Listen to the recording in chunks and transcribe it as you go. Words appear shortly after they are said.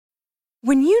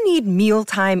When you need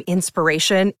mealtime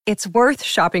inspiration, it's worth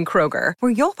shopping Kroger,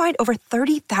 where you'll find over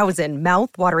 30,000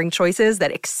 mouth-watering choices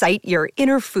that excite your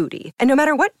inner foodie. And no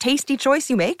matter what tasty choice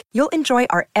you make, you'll enjoy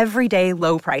our everyday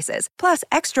low prices, plus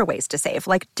extra ways to save,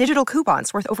 like digital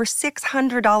coupons worth over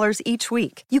 $600 each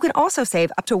week. You can also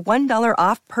save up to $1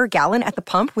 off per gallon at the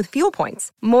pump with fuel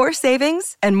points. More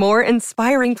savings and more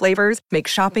inspiring flavors make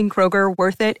shopping Kroger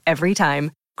worth it every time.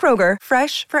 Kroger,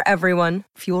 fresh for everyone.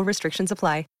 Fuel restrictions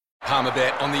apply.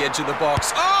 Palmerbet on the edge of the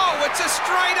box. Oh, it's a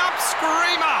straight-up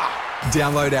screamer!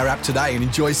 Download our app today and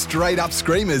enjoy straight-up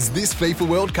screamers this FIFA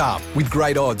World Cup with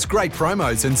great odds, great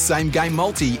promos and same-game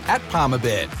multi at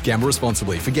Palmerbet. Gamble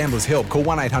responsibly. For Gamblers' Help, call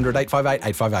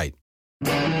 1-800-858-858.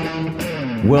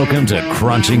 Welcome to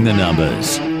Crunching the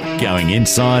Numbers, going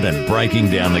inside and breaking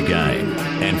down the game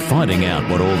and finding out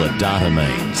what all the data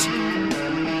means.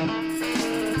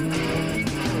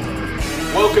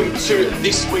 Welcome to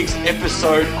this week's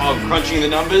episode of Crunching the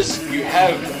Numbers. You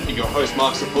have your host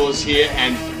Mark Sapoulis here,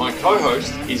 and my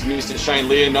co-host is Mr. Shane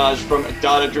Leonage from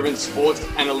Data Driven Sports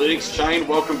Analytics. Shane,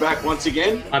 welcome back once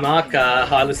again. Hi Mark,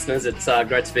 hi listeners. It's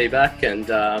great to be back and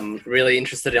really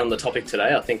interested on the topic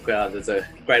today. I think there's a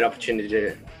great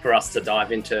opportunity for us to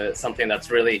dive into something that's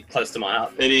really close to my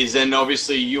heart. It is, and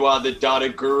obviously you are the data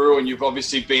guru and you've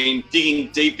obviously been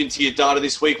digging deep into your data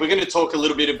this week. We're going to talk a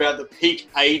little bit about the peak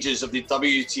ages of the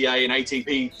WTA and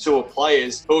ATP Tour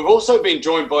players, but we've also been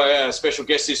joined by a special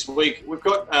guest this week. We've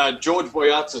got George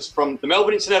Boyatzis from the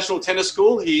Melbourne International Tennis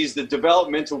School. He's the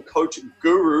developmental coach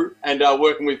guru and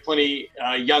working with plenty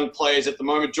young players at the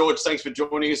moment. George, thanks for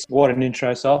joining us. What an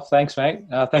intro, Soph. Thanks, mate.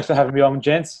 Thanks for having me on,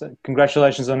 gents.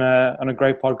 Congratulations on a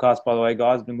great podcast, by the way,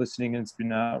 guys. I've been listening and it's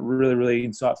been really, really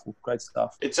insightful. Great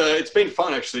stuff. It's been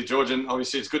fun, actually, George, and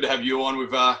obviously it's good to have you on.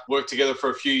 We've worked together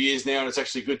for a few years now, and it's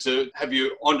actually good to have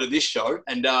you onto this show.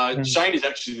 And Shane is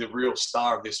actually the real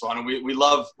star of this one, and we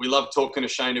love talking to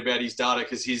Shane about his data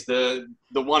because he's the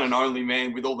one and only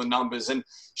man with all the numbers. And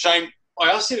Shane, I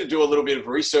asked you to do a little bit of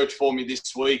research for me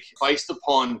this week based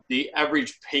upon the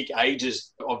average peak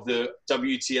ages of the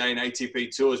WTA and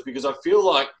ATP tours, because I feel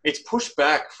like it's pushed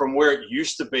back from where it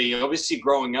used to be. Obviously,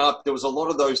 growing up, there was a lot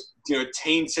of those,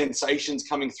 teen sensations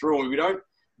coming through, and we don't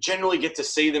generally get to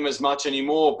see them as much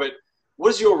anymore. But what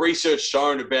has your research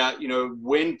shown about,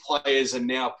 when players are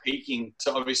now peaking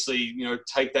to obviously,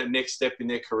 take that next step in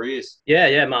their careers?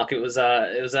 Yeah, Mark. It was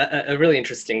a really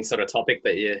interesting sort of topic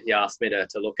that you asked me to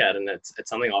look at, and it's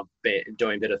something I've been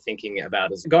doing a bit of thinking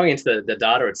about. Is going into the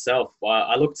data itself.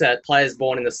 I looked at players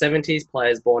born in the 70s,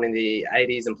 players born in the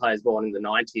 80s, and players born in the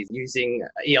 90s using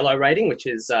ELO rating, which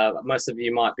is most of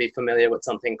you might be familiar with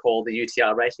something called the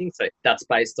UTR rating. So that's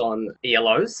based on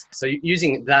ELOs. So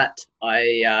using that,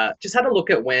 I just had a look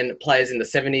at when players in the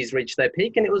 70s reached their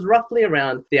peak, and it was roughly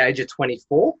around the age of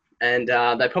 24. And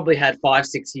they probably had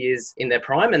 5-6 years in their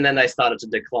prime, and then they started to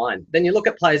decline. Then you look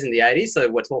at players in the 80s, so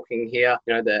we're talking here,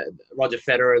 the Roger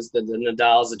Federers, the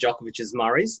Nadals, the Djokovic's,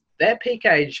 Murrays. Their peak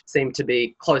age seemed to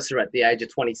be closer at the age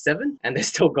of 27, and they're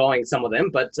still going, some of them,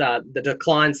 but the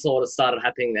decline sort of started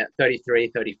happening at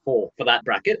 33, 34 for that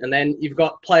bracket. And then you've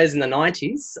got players in the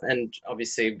 90s, and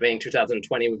obviously being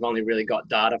 2020, we've only really got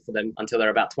data for them until they're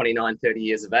about 29, 30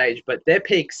 years of age, but their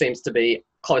peak seems to be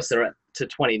closer to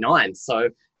 29. So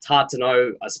it's hard to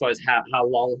know, I suppose, how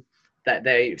long that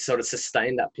they sort of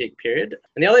sustained that peak period.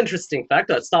 And the other interesting fact,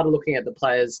 I started looking at the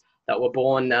players that were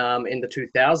born in the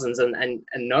 2000s, and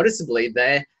noticeably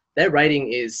their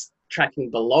rating is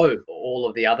tracking below all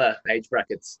of the other age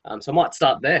brackets. So I might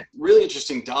start there. Really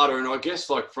interesting data. And I guess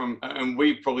George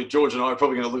and I are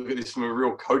probably going to look at this from a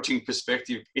real coaching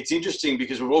perspective. It's interesting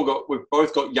because we've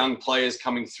both got young players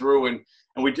coming through, and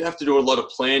we have to do a lot of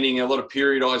planning, a lot of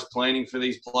periodized planning for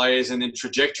these players, and then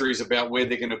trajectories about where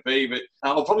they're going to be. But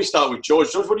I'll probably start with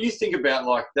George. George, what do you think about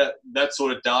that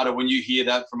sort of data when you hear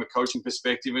that from a coaching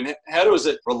perspective, and how does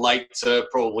it relate to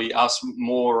probably us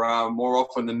more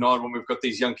often than not when we've got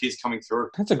these young kids coming through?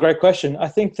 That's a great question. I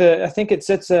think it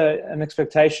sets an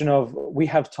expectation of we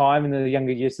have time in the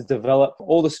younger years to develop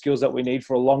all the skills that we need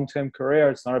for a long-term career.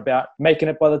 It's not about making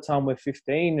it by the time we're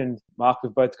 15. And Mark,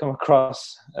 we've both come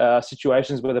across situations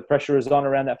where the pressure is on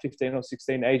around that 15 or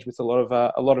 16 age with a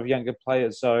lot of younger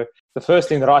players. So the first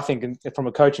thing that I think from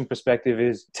a coaching perspective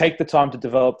is take the time to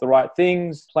develop the right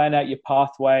things, plan out your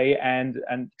pathway, and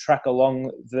track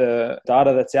along the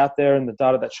data that's out there and the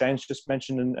data that Shane's just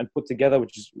mentioned and put together,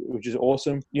 which is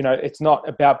awesome. It's not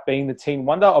about being the teen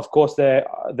wonder. Of course, there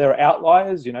are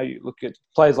outliers. You look at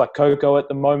players like Coco at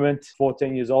the moment,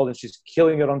 14 years old, and she's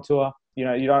killing it on tour. You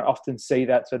don't often see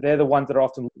that. So they're the ones that are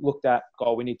often looked at,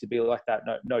 oh, we need to be like that.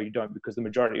 No, you don't, because the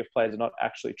majority of players are not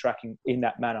actually tracking in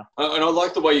that manner. And I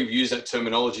like the way you've used that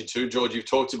terminology too, George. You've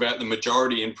talked about the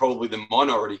majority and probably the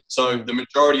minority. So the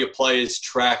majority of players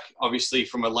track, obviously,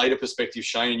 from a later perspective,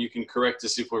 Shane, and you can correct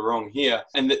us if we're wrong here.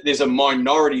 And there's a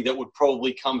minority that would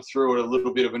probably come through at a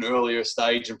little bit of an earlier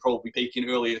stage and probably peak in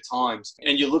earlier times.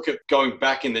 And you look at going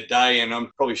back in the day, and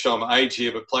I'm probably showing my age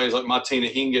here, but players like Martina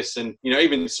Hingis and,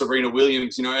 even Serena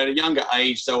Williams, at a younger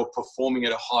age, they were performing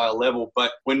at a higher level.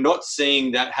 But we're not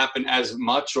seeing that happen as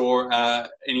much or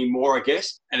anymore, I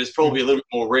guess. And it's probably a little bit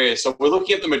more rare. So we're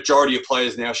looking at the majority of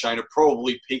players now, Shane, are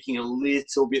probably peaking a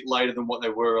little bit later than what they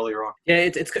were earlier on. Yeah,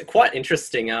 it's quite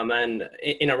interesting. And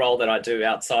in a role that I do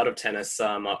outside of tennis,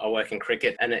 I work in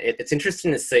cricket. And it's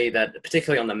interesting to see that,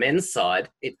 particularly on the men's side,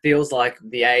 it feels like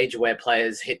the age where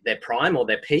players hit their prime or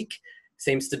their peak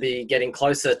seems to be getting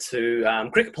closer to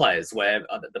cricket players, where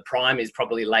the prime is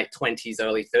probably late 20s,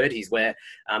 early 30s, where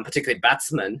particularly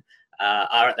batsmen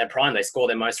are at their prime. They score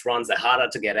their most runs. They're harder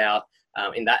to get out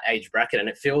in that age bracket. And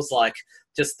it feels like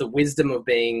just the wisdom of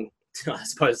being, I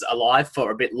suppose, alive for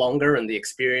a bit longer, and the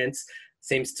experience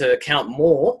seems to count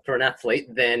more for an athlete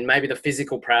than maybe the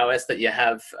physical prowess that you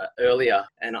have earlier.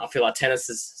 And I feel like tennis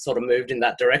has sort of moved in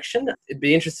that direction. It'd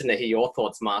be interesting to hear your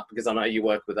thoughts, Mark, because I know you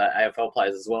work with AFL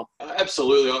players as well.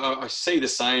 Absolutely. I see the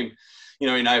same. In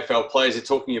AFL players, they're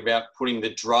talking about putting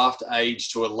the draft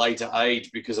age to a later age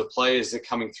because the players that are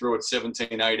coming through at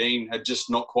 17, 18 are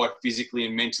just not quite physically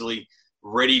and mentally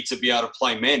ready to be able to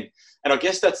play men. And I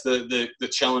guess that's the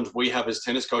challenge we have as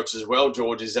tennis coaches as well,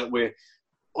 George, is that we're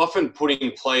often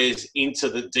putting players into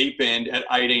the deep end at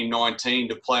 18, 19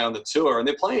 to play on the tour. And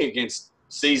they're playing against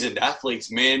seasoned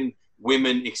athletes, men,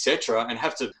 women, etc., and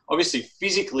have to obviously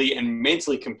physically and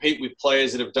mentally compete with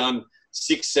players that have done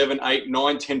 6, 7, 8,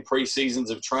 9, 10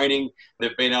 pre-seasons of training.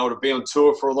 They've been able to be on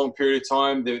tour for a long period of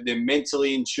time. They're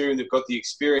mentally in tune. They've got the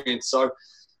experience. So,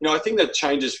 I think that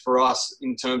changes for us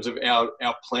in terms of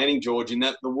our planning, George, in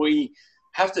that we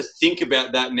have to think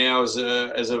about that now as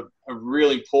a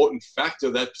really important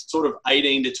factor. That sort of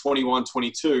 18 to 21,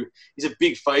 22 is a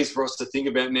big phase for us to think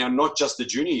about now, not just the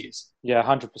junior years. Yeah,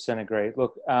 100% agree.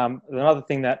 Look, another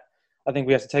thing that I think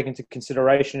we have to take into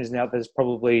consideration is now there's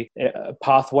probably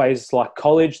pathways like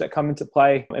college that come into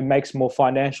play. It makes more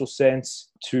financial sense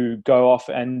to go off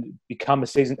and become a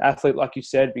seasoned athlete, like you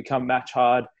said, become match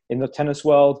hard in the tennis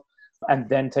world, and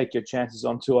then take your chances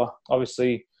on tour.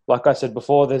 Obviously, like I said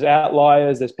before, there's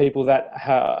outliers. There's people that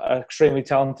are extremely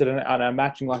talented and are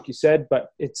matching, like you said. But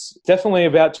it's definitely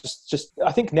about just.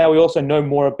 I think now we also know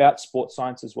more about sports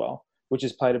science as well, which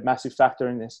has played a massive factor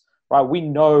in this. Right? We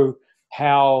know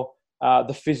how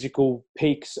the physical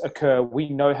peaks occur. We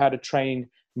know how to train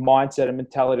mindset and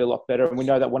mentality a lot better, and we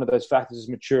know that one of those factors is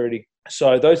maturity.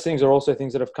 So those things are also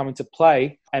things that have come into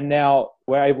play, and now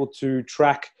we're able to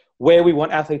track where we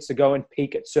want athletes to go and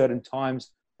peak at certain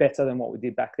times better than what we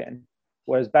did back then.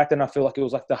 Whereas back then, I feel like it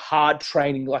was like the hard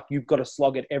training, like you've got to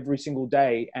slog it every single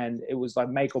day, and it was like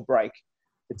make or break.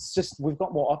 It's just, we've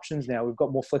got more options now. We've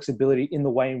got more flexibility in the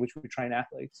way in which we train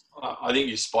athletes. I think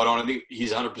you're spot on. I think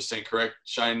he's 100% correct,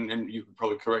 Shane, and you can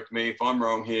probably correct me if I'm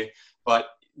wrong here. But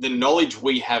the knowledge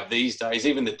we have these days,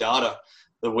 even the data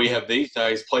that we have these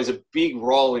days, plays a big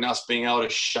role in us being able to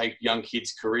shape young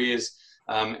kids' careers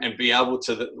and be able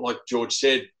to, like George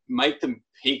said, make them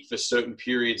peak for certain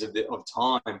periods of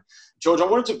time. George, I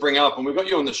wanted to bring up, and we've got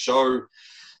you on the show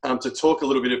to talk a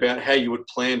little bit about how you would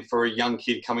plan for a young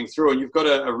kid coming through. And you've got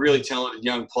a really talented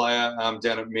young player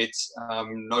down at MITS,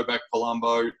 Novak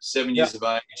Palumbo, 7 years of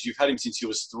age. You've had him since he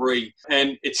was 3.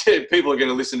 And people are going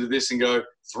to listen to this and go,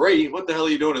 3? What the hell are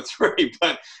you doing at 3?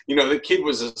 But, the kid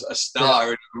was a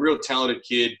star, a real talented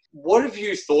kid. What have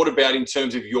you thought about in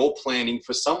terms of your planning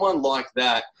for someone like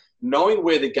that, knowing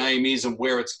where the game is and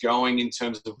where it's going in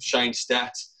terms of Shane's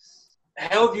stats?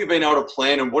 How have you been able to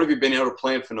plan, and what have you been able to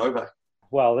plan for Novak?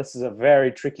 Well, this is a very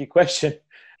tricky question.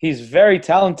 He's very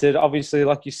talented. Obviously,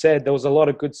 like you said, there was a lot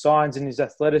of good signs in his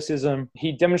athleticism.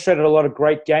 He demonstrated a lot of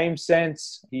great game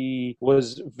sense. He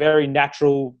was very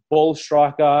natural ball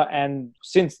striker. And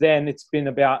since then, it's been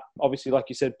about, obviously, like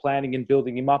you said, planning and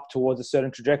building him up towards a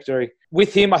certain trajectory.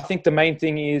 With him, I think the main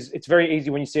thing is it's very easy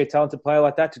when you see a talented player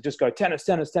like that to just go tennis,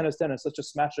 tennis, tennis, tennis. Let's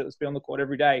just smash it. Let's be on the court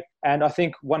every day. And I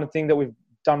think one thing that we've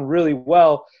done really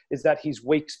well is that his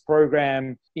weeks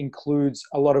program includes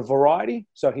a lot of variety.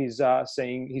 So he's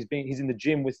in the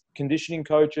gym with conditioning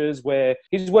coaches where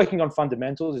he's working on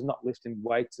fundamentals. He's not lifting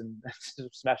weights and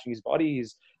smashing his body.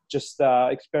 He's just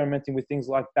experimenting with things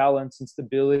like balance and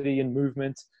stability and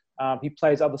movement. He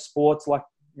plays other sports like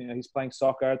He's playing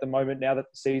soccer at the moment now that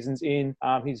the season's in.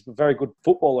 He's a very good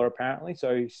footballer, apparently,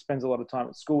 so he spends a lot of time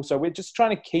at school. So we're just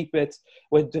trying to keep it.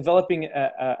 We're developing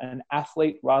an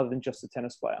athlete rather than just a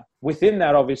tennis player. Within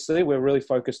that, obviously, we're really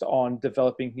focused on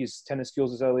developing his tennis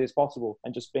skills as early as possible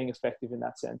and just being effective in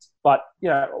that sense. But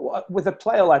with a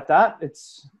player like that,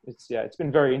 it's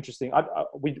been very interesting.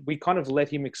 We kind of let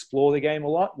him explore the game a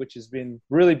lot, which has been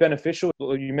really beneficial.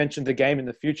 You mentioned the game in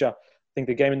the future. I think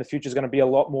the game in the future is going to be a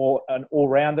lot more an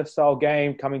all-rounder style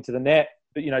game, coming to the net,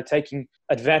 but taking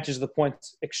advantage of the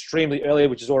points extremely early,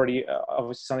 which is already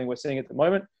obviously something we're seeing at the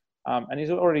moment. And he's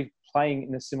already playing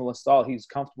in a similar style. He's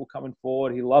comfortable coming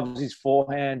forward. He loves his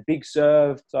forehand, big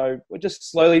serve. So we're just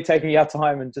slowly taking our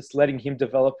time and just letting him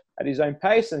develop at his own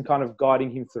pace and kind of guiding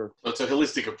him through. So it's a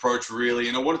holistic approach, really.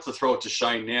 And I wanted to throw it to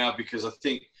Shane now because I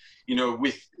think,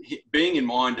 with being in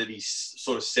mind that he's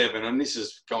sort of 7, and this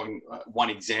is going one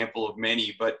example of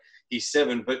many, but he's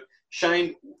 7. But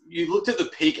Shane, you looked at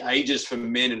the peak ages for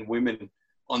men and women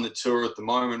on the tour at the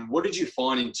moment. What did you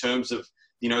find in terms of,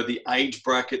 the age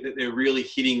bracket that they're really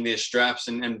hitting their straps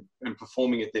and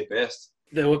performing at their best?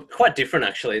 They were quite different,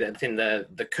 actually. I think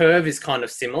the curve is kind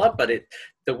of similar, but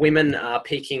the women are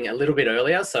peaking a little bit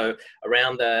earlier, so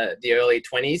around the early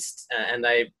 20s, and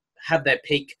they have their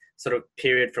peak sort of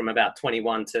period from about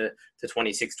 21 to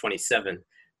 26, 27.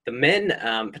 The men,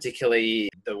 particularly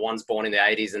the ones born in the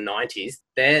 80s and 90s,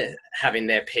 they're having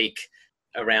their peak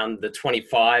around the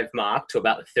 25 mark to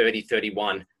about 30,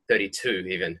 31, 32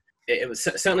 even. It was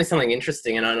certainly something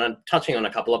interesting, and I'm touching on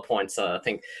a couple of points. I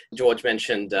think George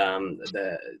mentioned some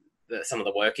of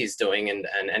the work he's doing,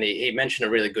 and he mentioned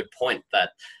a really good point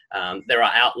that there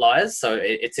are outliers. So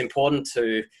it's important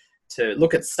to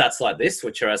look at stats like this,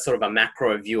 which are a sort of a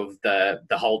macro view of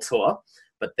the whole tour,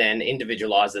 but then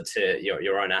individualize it to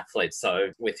your own athletes.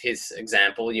 So with his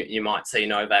example, you might see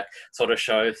Novak sort of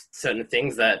show certain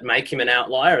things that make him an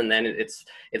outlier, and then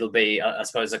it'll be, I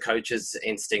suppose, a coach's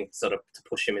instinct sort of to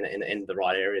push him in the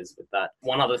right areas with that.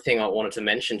 One other thing I wanted to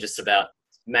mention just about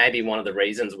maybe one of the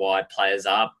reasons why players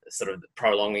are sort of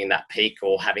prolonging that peak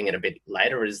or having it a bit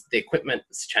later is the equipment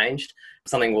has changed.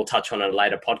 Something we'll touch on in a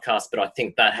later podcast, but I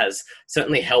think that has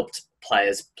certainly helped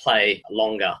players play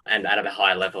longer and at a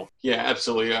higher level. Yeah,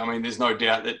 absolutely. I mean, there's no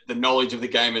doubt that the knowledge of the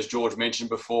game, as George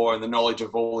mentioned before, and the knowledge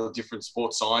of all the different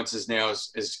sports sciences now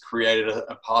has created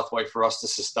a pathway for us to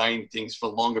sustain things for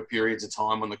longer periods of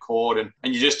time on the court. And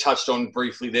you just touched on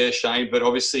briefly there, Shane, but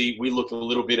obviously we look a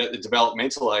little bit at the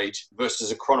developmental age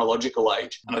versus a chronological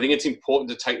age. And I think it's important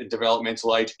to take the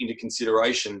developmental age into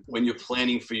consideration when you're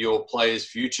planning for your player's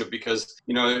future because,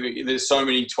 there's so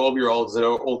many 12-year-olds that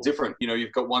are all different.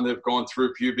 You've got one that have gone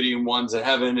through puberty and ones that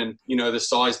haven't, and the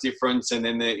size difference, and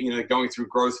then they're going through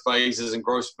growth phases and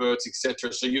growth spurts,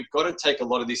 etc. So you've got to take a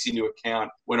lot of this into account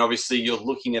when obviously you're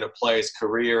looking at a player's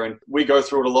career, and we go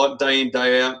through it a lot day in,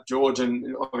 day out, George,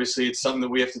 and obviously it's something that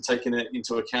we have to take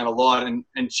into account a lot. And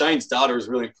Shane's data is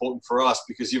really important for us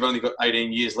because you've only got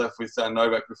 18 years left with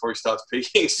Novak before he starts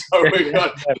peaking. So we've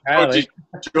got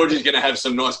Georgie's going to have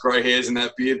some nice grey hairs in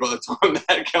that beard by the time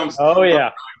that comes. Oh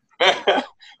yeah.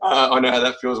 I know how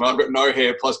that feels. I've got no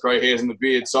hair plus grey hairs in the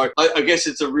beard. So I guess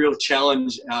it's a real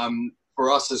challenge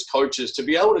for us as coaches to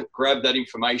be able to grab that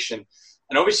information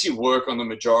and obviously work on the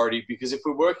majority, because if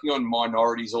we're working on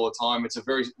minorities all the time, it's a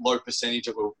very low percentage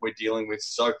that we're dealing with.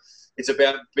 So it's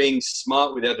about being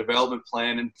smart with our development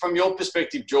plan. And from your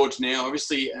perspective, George, now,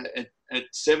 obviously at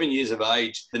 7 years of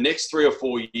age, the next 3 or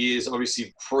 4 years,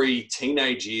 obviously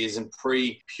pre-teenage years and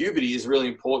pre-puberty is really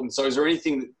important. So is there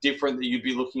anything different that you'd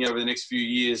be looking at over the next few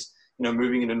years,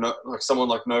 moving into someone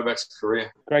like Novak's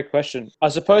career? Great question. I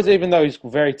suppose even though he's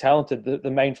very talented,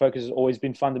 the main focus has always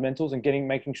been fundamentals and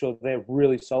making sure they're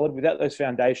really solid. Without those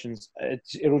foundations,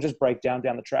 it'll just break down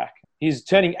the track. He's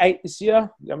turning 8 this year.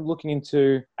 I'm looking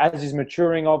into, as he's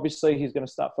maturing, obviously, he's going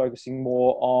to start focusing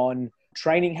more on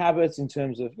training habits in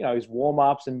terms of, his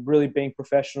warm-ups and really being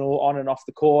professional on and off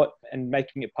the court and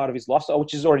making it part of his lifestyle,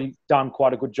 which he's already done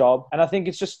quite a good job. And I think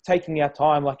it's just taking our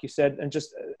time, like you said, and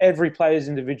just every player's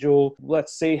individual.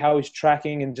 Let's see how he's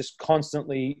tracking and just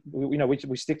constantly,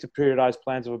 we stick to periodized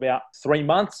plans of about 3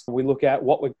 months. We look at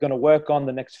what we're going to work on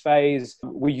the next phase.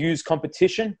 We use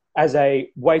competition as a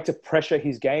way to pressure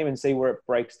his game and see where it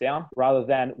breaks down, rather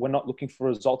than we're not looking for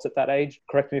results at that age.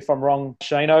 Correct me if I'm wrong,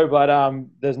 Shano, but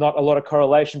there's not a lot of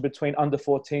correlation between under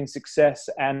 14 success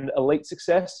and elite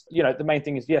success. The main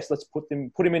thing is, yes, let's put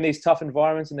him in these tough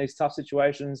environments and these tough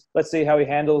situations. Let's see how he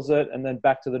handles it, and then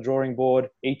back to the drawing board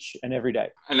each and every day.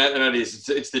 And that is,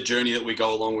 it's the journey that we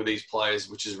go along with these players,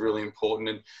 which is really important.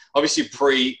 And obviously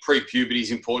pre-puberty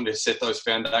is important to set those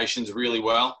foundations really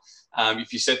well.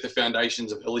 if you set the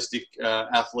foundations of holistic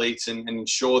athletes and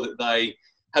ensure that they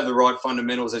have the right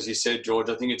fundamentals, as you said, George,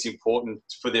 I think it's important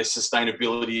for their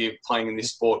sustainability of playing in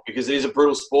this sport, because it is a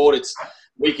brutal sport. It's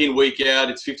week in, week out.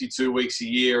 It's 52 weeks a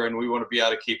year, and we want to be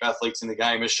able to keep athletes in the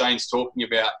game, as Shane's talking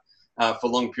about, for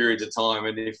long periods of time.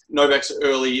 And if Novak's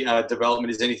early development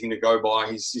is anything to go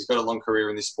by, he's got a long career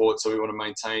in this sport, so we want to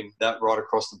maintain that right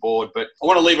across the board. But I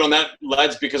want to leave it on that,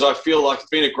 lads, because I feel like it's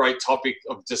been a great topic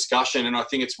of discussion, and I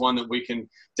think it's one that we can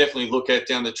definitely look at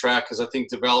down the track, because I think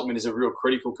development is a real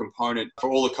critical component for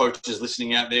all the coaches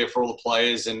listening out there, for all the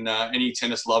players and any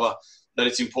tennis lover, that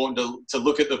it's important to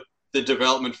look at the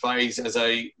development phase as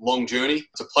a long journey.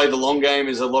 To play the long game,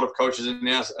 as a lot of coaches are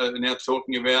now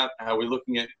talking about. We're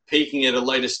looking at peaking at a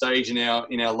later stage in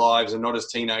our lives and not as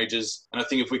teenagers. And I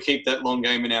think if we keep that long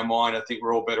game in our mind, I think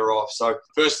we're all better off. So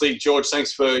firstly, George,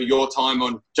 thanks for your time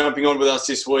on jumping on with us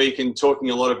this week and talking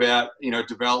a lot about,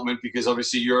 development, because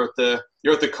obviously you're at the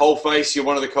coalface. You're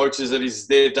one of the coaches that is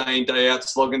there day in, day out,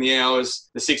 slogging the hours,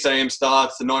 the 6 a.m.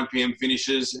 starts, the 9 p.m.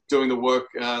 finishes, doing the work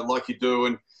like you do.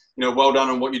 And well done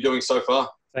on what you're doing so far.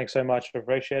 Thanks so much. I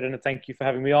appreciate it. And thank you for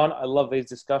having me on. I love these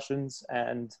discussions,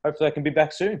 and hopefully I can be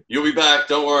back soon. You'll be back.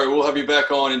 Don't worry. We'll have you back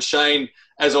on. And Shane,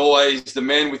 as always, the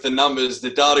man with the numbers,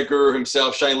 the data guru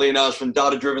himself, Shane Leonards from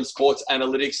Data Driven Sports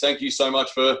Analytics. Thank you so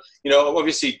much for,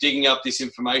 obviously digging up this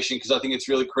information, because I think it's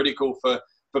really critical for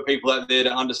people out there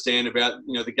to understand about,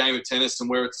 the game of tennis and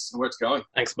where it's going.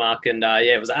 Thanks, Mark. And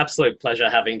it was an absolute pleasure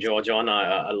having George on.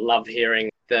 I love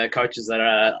hearing the coaches that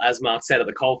are, as Mark said, at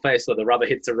the coalface where the rubber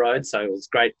hits the road. So it was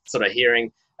great sort of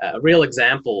hearing a real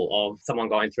example of someone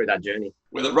going through that journey.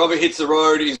 Where the rubber hits the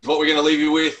road is what we're going to leave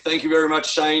you with. Thank you very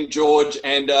much, Shane, George,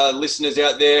 and listeners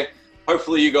out there.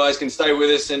 Hopefully you guys can stay with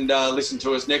us and listen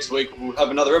to us next week. We'll have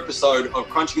another episode of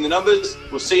Crunching the Numbers.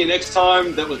 We'll see you next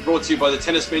time. That was brought to you by the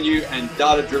Tennis Menu and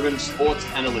Data Driven Sports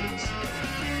Analytics.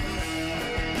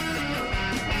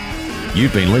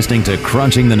 You've been listening to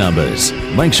Crunching the Numbers.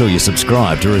 Make sure you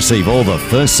subscribe to receive all the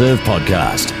First Serve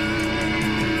podcast.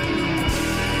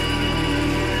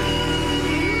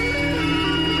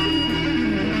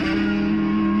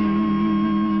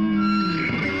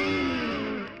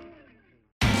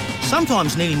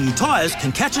 Sometimes needing new tyres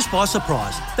can catch us by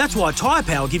surprise. That's why Tyre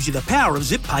Power gives you the power of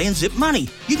Zip Pay and Zip Money.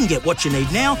 You can get what you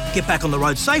need now, get back on the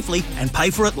road safely and pay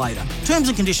for it later. Terms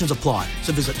and conditions apply.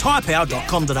 So visit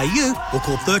tyrepower.com.au or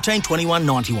call 13 21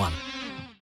 91.